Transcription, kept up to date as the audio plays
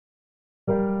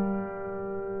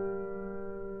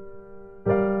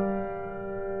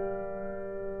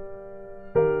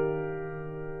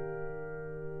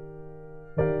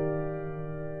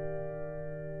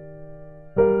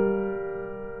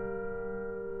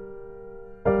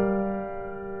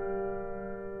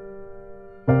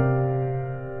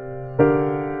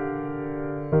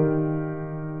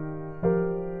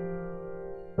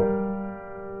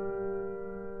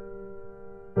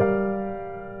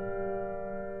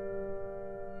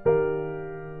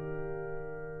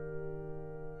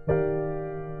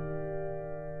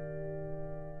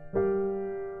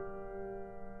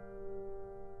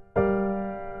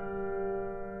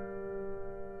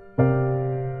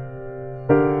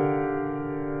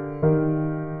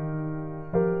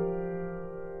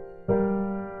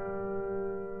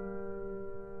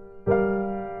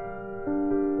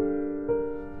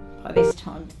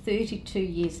32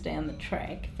 years down the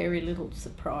track, very little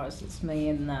surprises me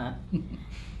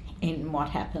in what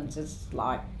happens. It's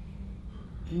like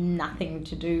nothing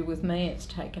to do with me. It's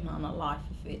taken on a life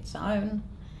of its own.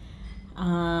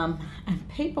 And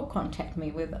people contact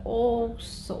me with all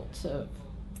sorts of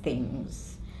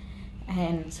things,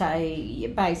 and say, you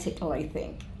basically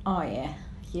think, oh yeah,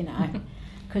 you know,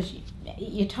 because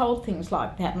you're told things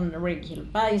like that on a regular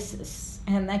basis,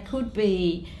 and they could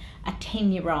be a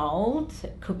 10-year-old,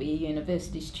 it could be a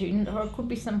university student, or it could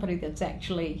be somebody that's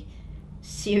actually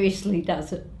seriously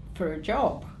does it for a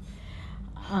job.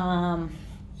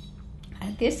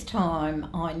 At this time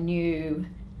I knew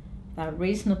they were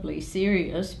reasonably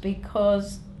serious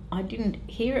because I didn't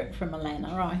hear it from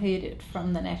Alana, I heard it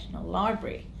from the National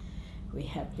Library. We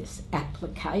have this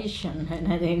application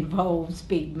and it involves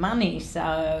big money,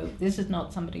 so this is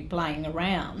not somebody playing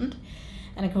around.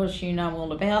 And of course you know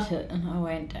all about it. And I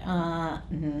went,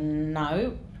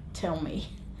 no, tell me.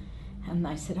 And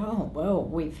they said, oh, well,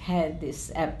 we've had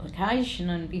this application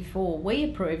and before we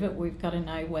approve it, we've got to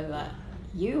know whether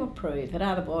you approve it,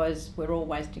 otherwise we're all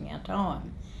wasting our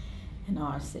time. And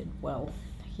I said, well,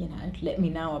 you know, let me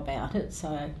know about it.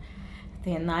 So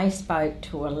then they spoke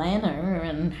to Alana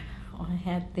and I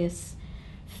had this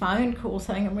phone call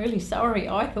saying, I'm really sorry,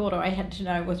 I thought I had to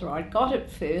know whether I got it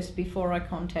first before I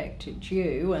contacted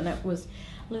you, and it was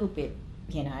a little bit,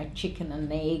 you know, chicken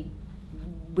and egg,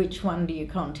 which one do you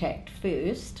contact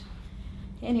first?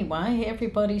 Anyway,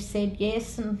 everybody said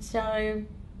yes, and so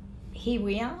here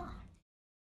we are.